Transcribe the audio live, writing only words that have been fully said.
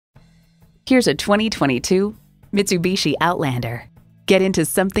Here's a 2022 Mitsubishi Outlander. Get into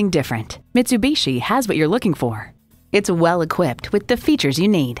something different. Mitsubishi has what you're looking for. It's well equipped with the features you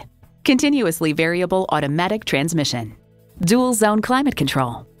need. Continuously variable automatic transmission, dual zone climate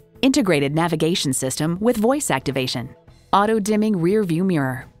control, integrated navigation system with voice activation, auto dimming rear view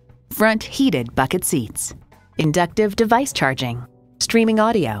mirror, front heated bucket seats, inductive device charging, streaming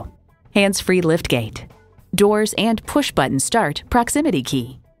audio, hands-free liftgate, doors and push-button start proximity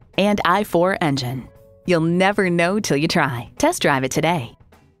key, and i4 engine. You'll never know till you try. Test drive it today.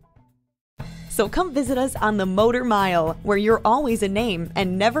 So come visit us on the Motor Mile, where you're always a name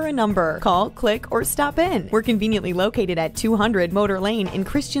and never a number. Call, click, or stop in. We're conveniently located at 200 Motor Lane in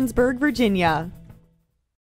Christiansburg, Virginia.